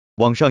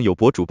网上有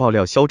博主爆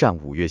料肖战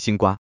5月新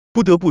瓜，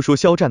不得不说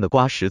肖战的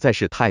瓜实在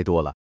是太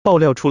多了，爆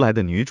料出来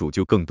的女主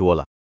就更多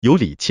了，有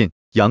李沁、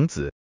杨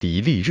紫、迪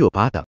丽热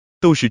巴等，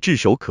都是炙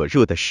手可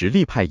热的实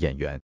力派演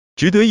员。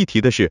值得一提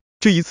的是，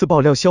这一次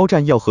爆料肖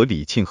战要和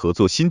李沁合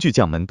作新剧《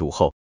将门毒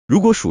后》，如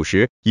果属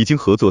实，已经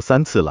合作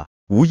3次了，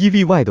无一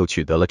例外都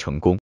取得了成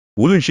功，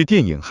无论是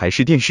电影还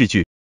是电视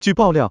剧。据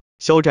爆料，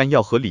肖战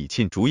要和李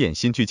沁主演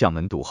新剧《将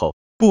门毒后》，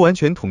不完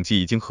全统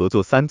计已经合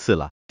作3次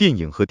了，电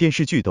影和电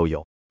视剧都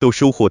有，都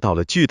收获到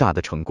了巨大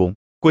的成功。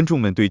观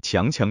众们对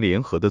强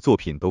联合的作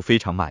品都非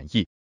常满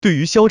意。对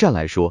于肖战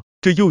来说，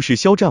这又是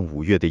肖战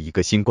5月的一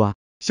个新瓜。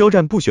肖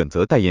战不选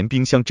择代言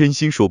冰箱，真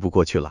心说不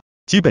过去了。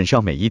基本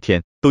上每一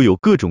天都有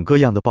各种各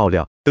样的爆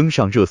料登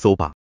上热搜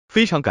榜，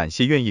非常感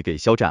谢愿意给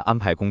肖战安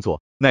排工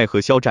作，奈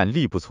何肖战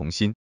力不从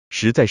心，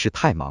实在是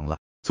太忙了。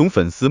从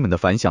粉丝们的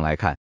反响来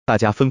看，大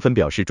家纷纷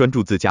表示专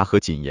注自家和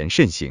谨言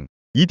慎行，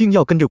一定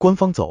要跟着官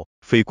方走，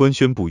非官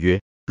宣不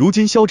约。如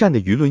今肖战的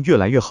舆论越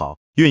来越好，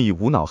愿意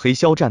无脑黑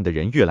肖战的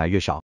人越来越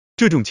少，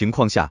这种情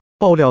况下，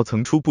爆料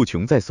层出不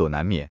穷在所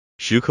难免，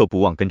时刻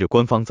不忘跟着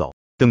官方走，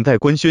等待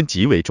官宣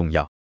极为重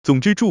要。总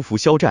之祝福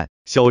肖战，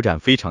肖战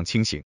非常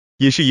清醒，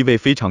也是一位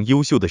非常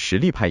优秀的实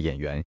力派演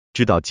员，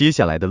知道接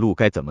下来的路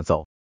该怎么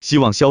走。希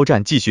望肖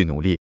战继续努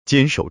力，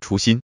坚守初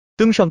心，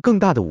登上更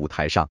大的舞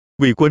台上，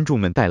为观众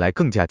们带来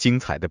更加精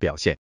彩的表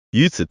现。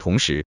与此同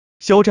时，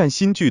肖战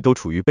新剧都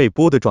处于备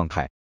播的状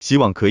态，希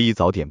望可以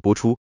早点播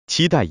出，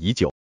期待已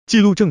久。记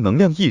录正能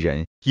量艺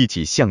人一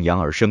起向阳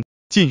而生。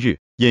近日，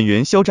演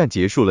员肖战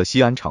结束了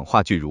西安场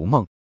话剧《如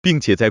梦》，并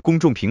且在公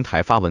众平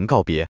台发文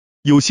告别，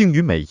有幸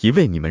与每一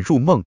位你们入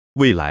梦，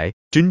未来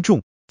珍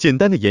重。简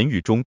单的言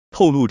语中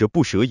透露着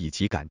不舍以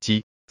及感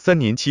激。3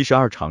年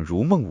72场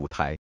如梦舞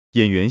台，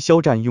演员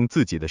肖战用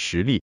自己的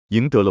实力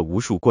赢得了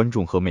无数观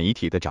众和媒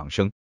体的掌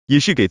声，也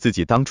是给自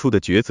己当初的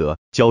抉择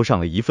交上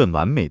了一份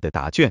完美的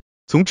答卷。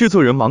从制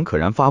作人王可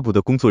然发布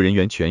的工作人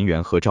员全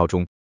员合照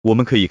中，我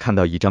们可以看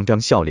到一张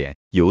张笑脸，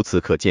由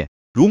此可见，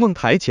如梦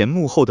台前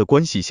幕后的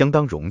关系相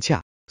当融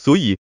洽。所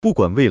以，不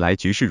管未来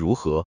局势如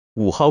何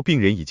，5号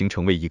病人已经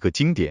成为一个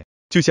经典。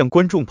就像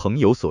观众朋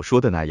友所说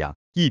的那样，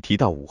一提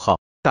到5号，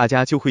大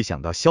家就会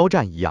想到肖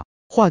战一样，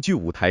话剧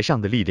舞台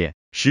上的历练、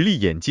实力、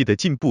演技的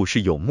进步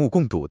是有目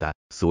共睹的。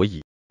所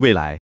以，未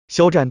来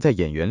肖战在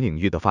演员领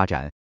域的发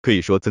展，可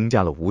以说增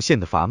加了无限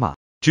的砝码。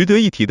值得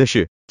一提的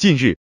是，近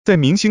日在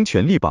明星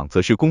权力榜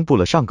则是公布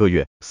了上个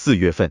月4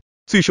月份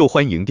最受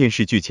欢迎电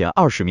视剧前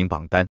20名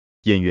榜单，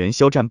演员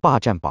肖战霸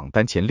占榜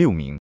单前6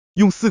名，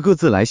用4个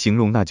字来形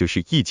容，那就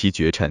是一骑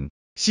绝尘。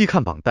细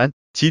看榜单，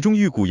其中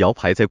玉骨遥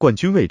排在冠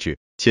军位置，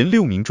前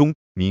6名中，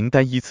名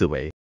单依次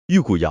为玉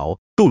骨遥、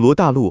斗罗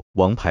大陆、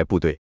王牌部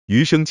队、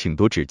余生请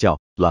多指教、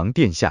狼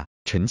殿下、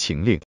陈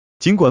情令。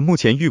尽管目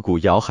前玉骨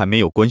遥还没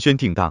有官宣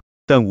定档，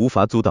但无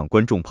法阻挡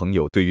观众朋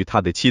友对于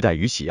他的期待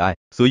与喜爱，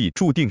所以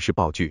注定是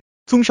爆剧。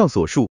综上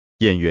所述，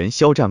演员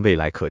肖战未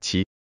来可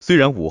期。虽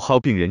然5号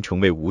病人成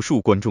为无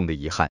数观众的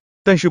遗憾，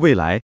但是未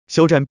来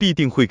肖战必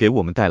定会给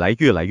我们带来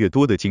越来越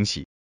多的惊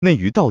喜。内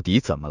娱到底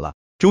怎么了？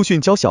周迅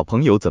教小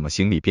朋友怎么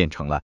行礼变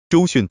成了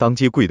周迅当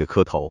街跪的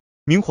磕头，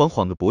明晃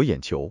晃的博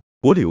眼球、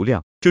博流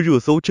量，这热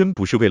搜真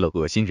不是为了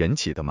恶心人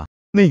起的吗？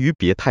内娱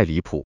别太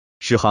离谱，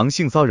史航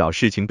性骚扰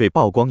事情被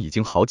曝光已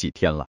经好几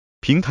天了，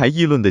平台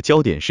议论的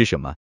焦点是什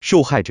么？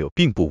受害者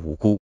并不无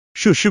辜，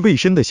涉世未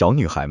深的小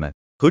女孩们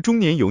和中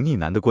年油腻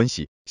男的关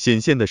系，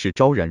显现的是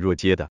昭然若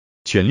揭的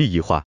权力异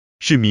化，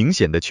是明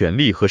显的权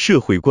力和社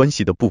会关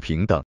系的不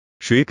平等。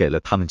谁给了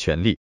他们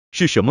权力？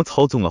是什么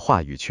操纵了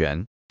话语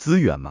权、资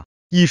源吗？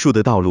艺术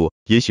的道路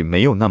也许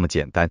没有那么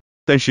简单，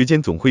但时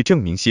间总会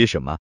证明些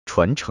什么，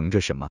传承着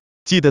什么。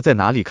记得在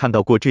哪里看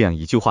到过这样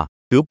一句话：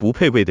得不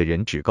配位的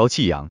人趾高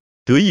气扬，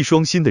德艺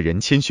双馨的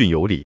人谦逊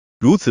有礼。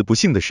如此不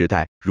幸的时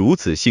代，如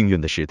此幸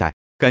运的时代，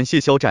感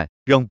谢肖战，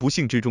让不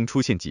幸之中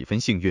出现几分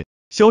幸运。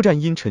肖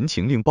战因陈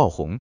情令爆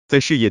红，在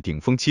事业顶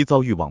峰期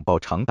遭遇网暴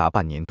长达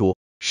半年多，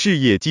事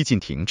业几近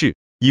停滞，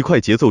以快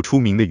节奏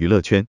出名的娱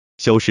乐圈，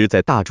消失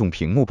在大众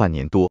屏幕半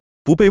年多，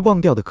不被忘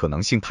掉的可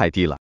能性太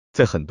低了。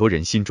在很多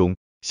人心中，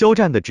肖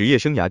战的职业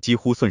生涯几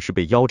乎算是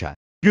被腰斩，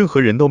任何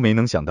人都没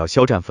能想到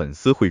肖战粉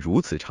丝会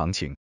如此长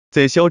情，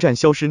在肖战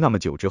消失那么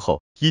久之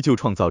后，依旧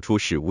创造出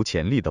史无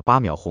前例的8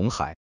秒红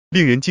海。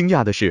令人惊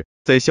讶的是，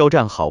在肖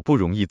战好不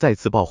容易再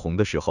次爆红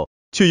的时候，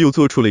却又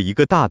做出了一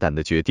个大胆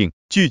的决定，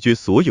拒绝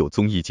所有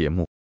综艺节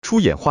目，出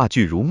演话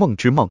剧《如梦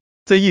之梦》，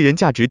在艺人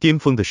价值巅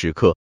峰的时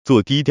刻，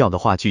做低调的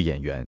话剧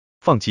演员，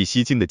放弃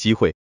吸金的机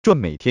会，赚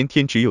每天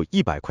只有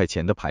100块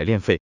钱的排练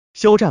费。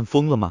肖战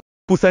疯了吗？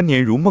不，3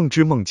年《如梦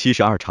之梦》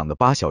72场的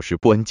8小时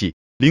不 NG，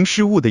 零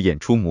失误的演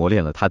出磨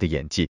练了他的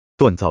演技，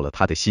锻造了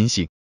他的心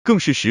性，更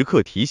是时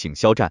刻提醒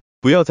肖战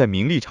不要在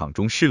名利场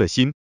中失了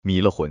心、迷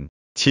了魂。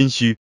谦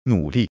虚、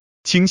努力、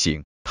清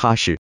醒、踏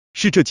实，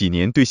是这几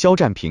年对肖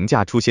战评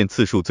价出现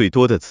次数最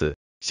多的词。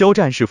肖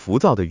战是浮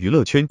躁的娱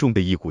乐圈中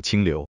的一股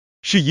清流，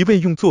是一位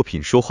用作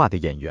品说话的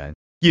演员。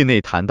业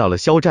内谈到了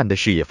肖战的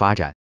事业发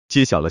展，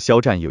揭晓了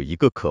肖战有一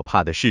个可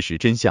怕的事实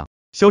真相：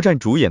肖战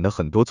主演的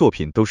很多作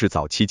品都是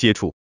早期接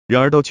触，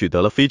然而都取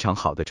得了非常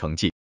好的成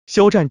绩，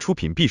肖战出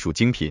品必属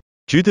精品。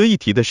值得一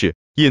提的是，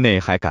业内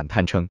还感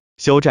叹称，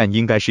肖战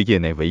应该是业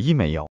内唯一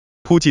没有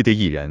扑记的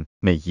艺人，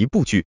每一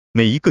部剧、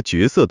每一个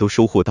角色都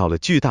收获到了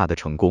巨大的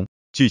成功。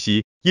据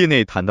悉，业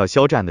内谈到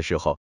肖战的时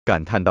候，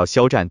感叹到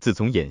肖战自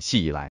从演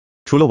戏以来，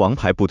除了王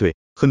牌部队，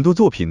很多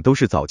作品都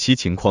是早期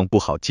情况不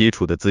好接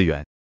触的资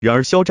源。然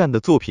而肖战的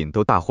作品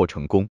都大获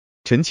成功，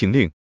陈情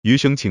令、余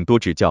生请多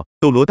指教、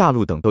斗罗大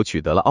陆等都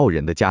取得了傲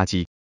人的佳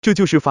绩。这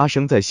就是发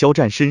生在肖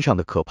战身上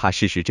的可怕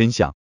事实真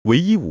相，唯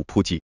一无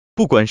扑记。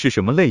不管是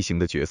什么类型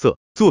的角色、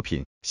作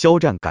品，肖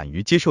战敢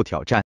于接受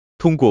挑战，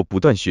通过不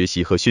断学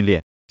习和训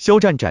练，肖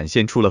战展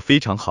现出了非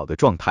常好的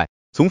状态。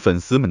从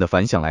粉丝们的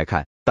反响来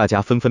看，大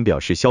家纷纷表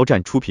示肖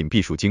战出品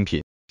必属精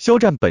品。肖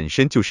战本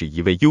身就是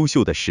一位优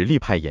秀的实力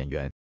派演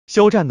员，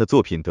肖战的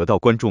作品得到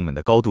观众们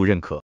的高度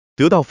认可，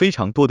得到非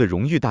常多的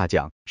荣誉大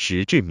奖，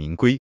实至名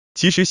归。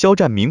其实肖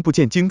战名不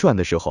见经传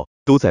的时候，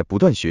都在不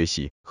断学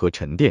习和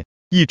沉淀，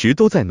一直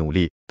都在努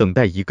力，等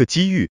待一个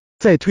机遇。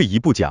再退一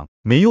步讲，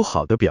没有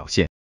好的表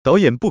现，导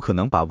演不可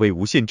能把魏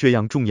无羡这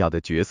样重要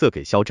的角色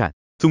给肖战。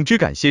总之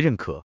感谢认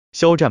可，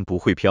肖战不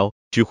会飘，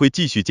只会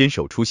继续坚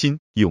守初心，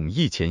勇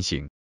毅前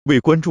行，为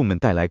观众们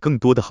带来更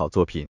多的好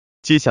作品。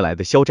接下来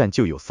的肖战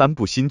就有3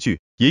部新剧，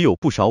也有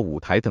不少舞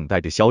台等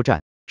待着肖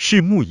战，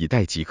拭目以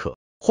待即可。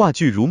话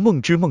剧《如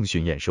梦之梦》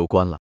巡演收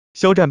官了，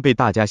肖战被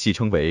大家戏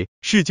称为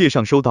世界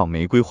上收到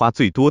玫瑰花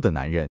最多的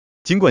男人。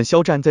尽管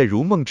肖战在《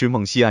如梦之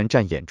梦》西安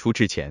站演出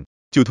之前，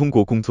就通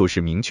过工作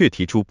室明确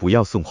提出不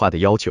要送花的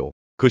要求，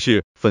可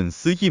是粉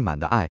丝溢满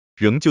的爱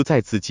仍旧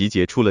再次集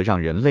结出了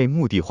让人泪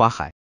目的花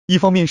海。一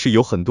方面是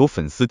有很多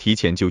粉丝提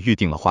前就预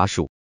定了花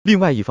束，另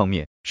外一方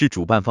面是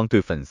主办方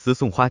对粉丝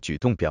送花举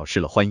动表示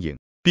了欢迎，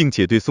并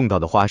且对送到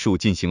的花束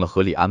进行了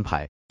合理安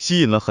排，吸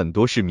引了很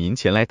多市民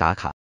前来打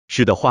卡，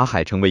使得花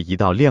海成为一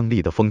道亮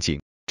丽的风景。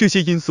这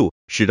些因素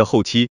使得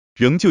后期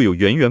仍旧有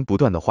源源不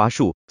断的花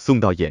束送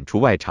到演出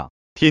外场。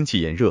天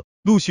气炎热，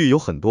陆续有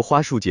很多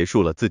花束结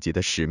束了自己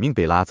的使命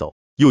被拉走，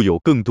又有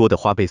更多的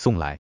花被送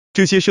来。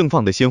这些盛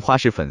放的鲜花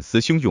是粉丝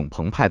汹涌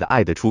澎湃的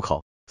爱的出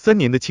口。3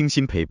年的倾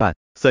心陪伴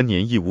，3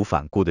年义无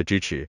反顾的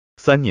支持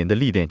，3年的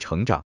历练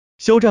成长，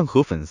肖战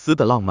和粉丝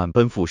的浪漫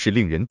奔赴是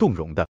令人动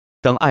容的。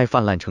当爱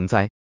泛滥成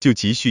灾，就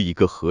急需一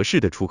个合适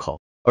的出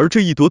口，而这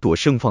一朵朵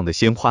盛放的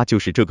鲜花就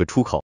是这个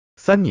出口。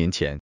3年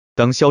前，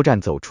当肖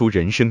战走出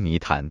人生泥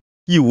潭，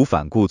义无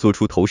反顾做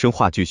出投身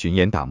话剧巡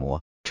演打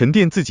磨，沉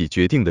淀自己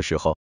决定的时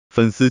候，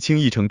粉丝倾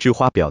一城之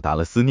花表达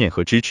了思念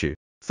和支持。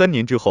3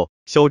年之后，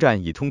肖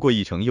战已通过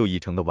一城又一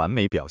城的完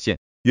美表现，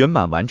圆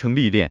满完成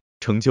历练，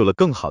成就了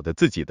更好的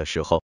自己的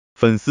时候，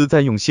粉丝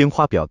在用鲜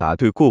花表达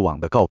对过往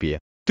的告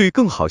别，对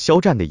更好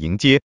肖战的迎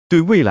接，对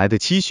未来的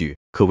期许，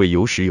可谓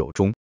有始有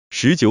终。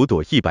19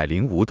朵、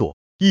105朵、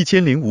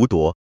1005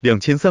朵、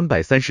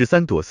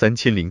2333朵、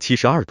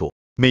3072朵，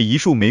每一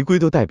束玫瑰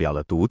都代表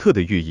了独特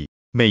的寓意，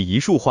每一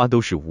束花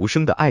都是无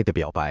声的爱的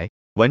表白。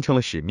完成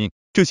了使命，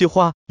这些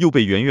花又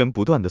被源源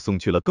不断的送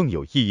去了更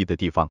有意义的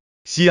地方。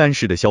西安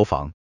市的消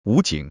防、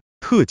武警、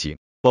特警，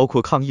包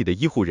括抗疫的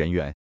医护人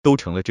员，都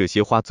成了这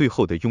些花最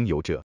后的拥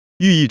有者，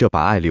寓意着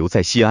把爱留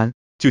在西安，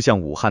就像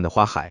武汉的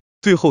花海，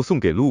最后送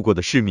给路过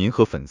的市民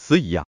和粉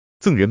丝一样。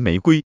赠人玫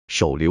瑰，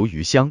手留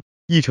余香，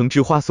一城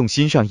之花送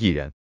心上艺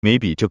人，没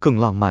比这更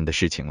浪漫的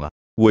事情了。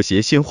我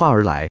携鲜花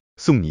而来，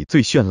送你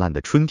最绚烂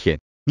的春天，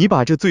你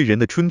把这醉人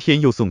的春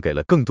天又送给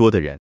了更多的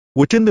人。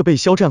我真的被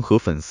肖战和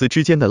粉丝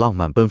之间的浪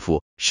漫奔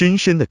赴深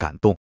深的感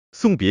动。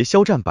送别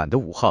肖战版的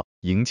5号，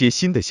迎接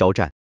新的肖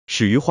战，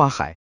始于花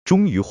海，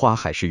终于花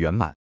海是圆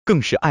满，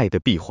更是爱的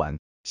闭环。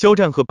肖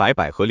战和白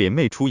百合联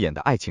袂出演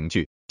的爱情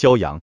剧《骄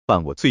阳》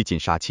伴我最近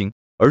杀青，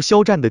而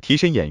肖战的替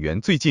身演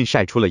员最近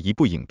晒出了一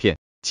部影片，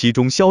其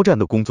中肖战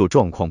的工作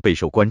状况备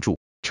受关注，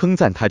称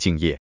赞他敬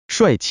业、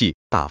帅气、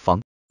大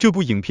方。这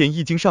部影片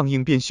一经上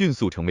映便迅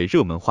速成为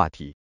热门话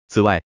题。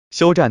此外，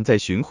肖战在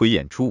巡回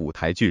演出舞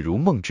台剧《如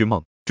梦之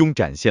梦》中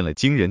展现了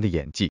惊人的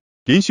演技，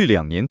连续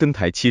2年登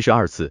台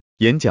72次，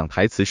演讲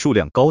台词数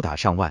量高达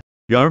上万，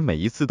然而每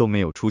一次都没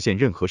有出现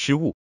任何失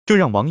误，这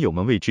让网友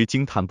们为之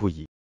惊叹不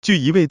已。据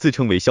一位自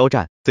称为肖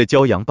战在《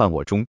骄阳伴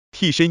我》中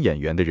替身演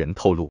员的人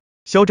透露，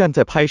肖战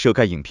在拍摄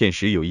该影片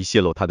时有意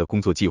泄露他的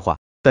工作计划，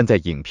但在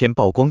影片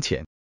曝光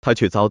前，他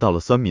却遭到了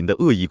酸民的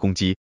恶意攻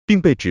击，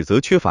并被指责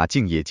缺乏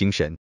敬业精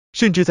神，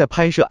甚至在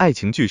拍摄爱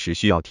情剧时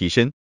需要替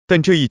身，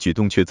但这一举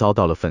动却遭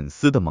到了粉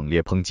丝的猛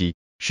烈抨击。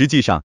实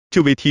际上，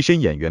这位替身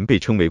演员被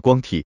称为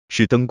光替，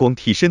是灯光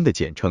替身的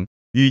简称，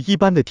与一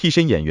般的替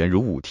身演员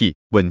如舞替、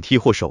吻替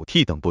或手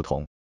替等不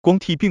同。光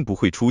替并不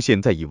会出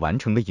现在已完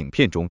成的影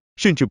片中，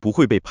甚至不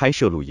会被拍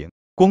摄录影。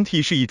光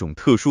替是一种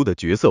特殊的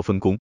角色分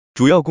工，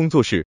主要工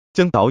作是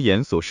将导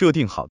演所设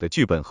定好的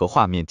剧本和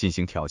画面进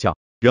行调教，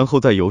然后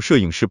再由摄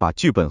影师把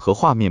剧本和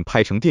画面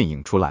拍成电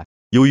影出来。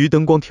由于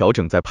灯光调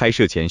整在拍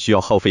摄前需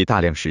要耗费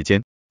大量时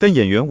间，但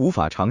演员无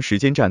法长时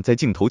间站在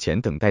镜头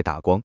前等待打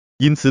光，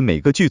因此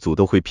每个剧组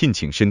都会聘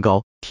请身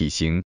高、体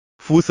型、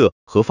肤色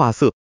和发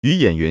色与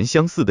演员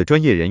相似的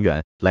专业人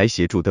员来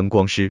协助灯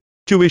光师。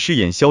这位饰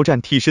演肖战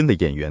替身的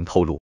演员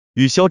透露，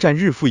与肖战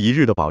日复一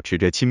日的保持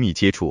着亲密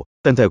接触，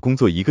但在工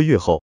作1个月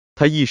后，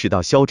他意识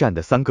到肖战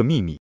的3个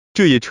秘密，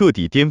这也彻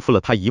底颠覆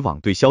了他以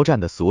往对肖战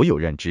的所有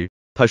认知。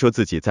他说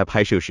自己在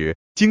拍摄时，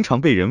经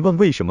常被人问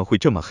为什么会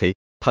这么黑。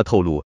他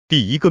透露，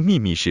第一个秘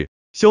密是，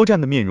肖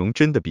战的面容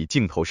真的比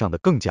镜头上的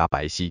更加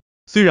白皙。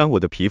虽然我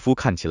的皮肤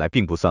看起来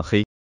并不算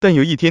黑，但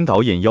有一天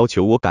导演要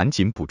求我赶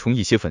紧补充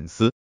一些粉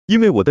丝，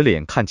因为我的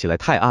脸看起来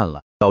太暗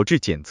了，导致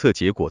检测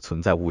结果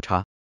存在误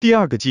差。第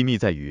二个机密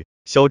在于，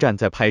肖战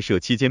在拍摄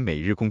期间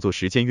每日工作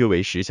时间约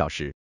为10小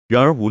时，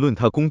然而无论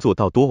他工作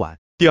到多晚，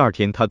第二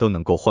天他都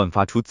能够焕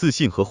发出自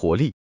信和活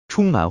力，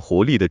充满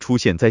活力的出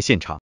现在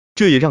现场，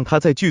这也让他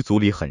在剧组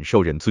里很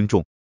受人尊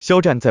重。肖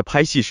战在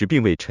拍戏时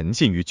并未沉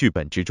浸于剧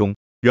本之中，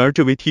然而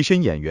这位替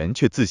身演员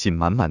却自信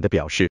满满的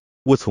表示，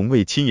我从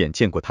未亲眼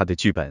见过他的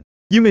剧本，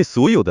因为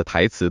所有的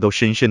台词都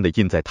深深的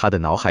印在他的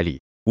脑海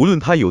里，无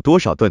论他有多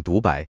少段独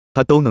白，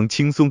他都能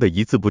轻松的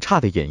一字不差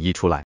的演绎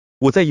出来。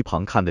我在一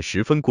旁看得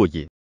十分过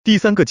瘾。第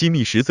3个机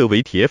密实则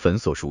为铁粉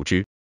所熟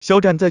知，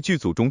肖战在剧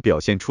组中表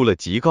现出了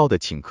极高的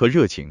请客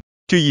热情，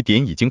这一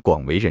点已经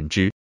广为人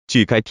知。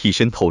据该替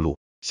身透露，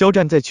肖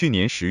战在去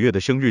年10月的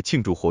生日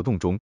庆祝活动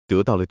中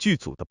得到了剧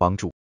组的帮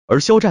助，而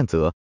肖战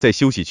则在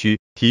休息区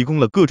提供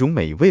了各种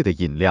美味的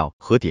饮料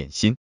和点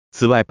心。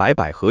此外，白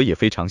百合也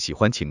非常喜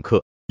欢请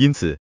客，因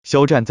此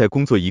肖战在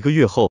工作1个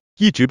月后，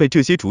一直被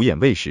这些主演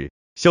喂食。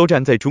肖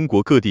战在中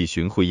国各地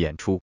巡回演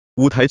出，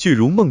舞台剧《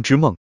如梦之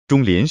梦》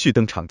中连续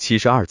登场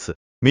72次，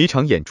每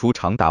场演出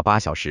长达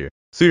8小时。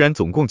虽然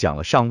总共讲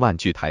了上万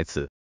句台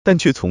词，但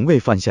却从未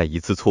犯下一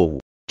次错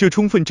误，这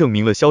充分证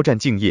明了肖战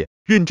敬业、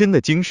认真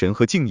的精神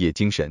和敬业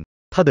精神。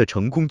他的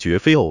成功绝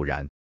非偶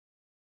然，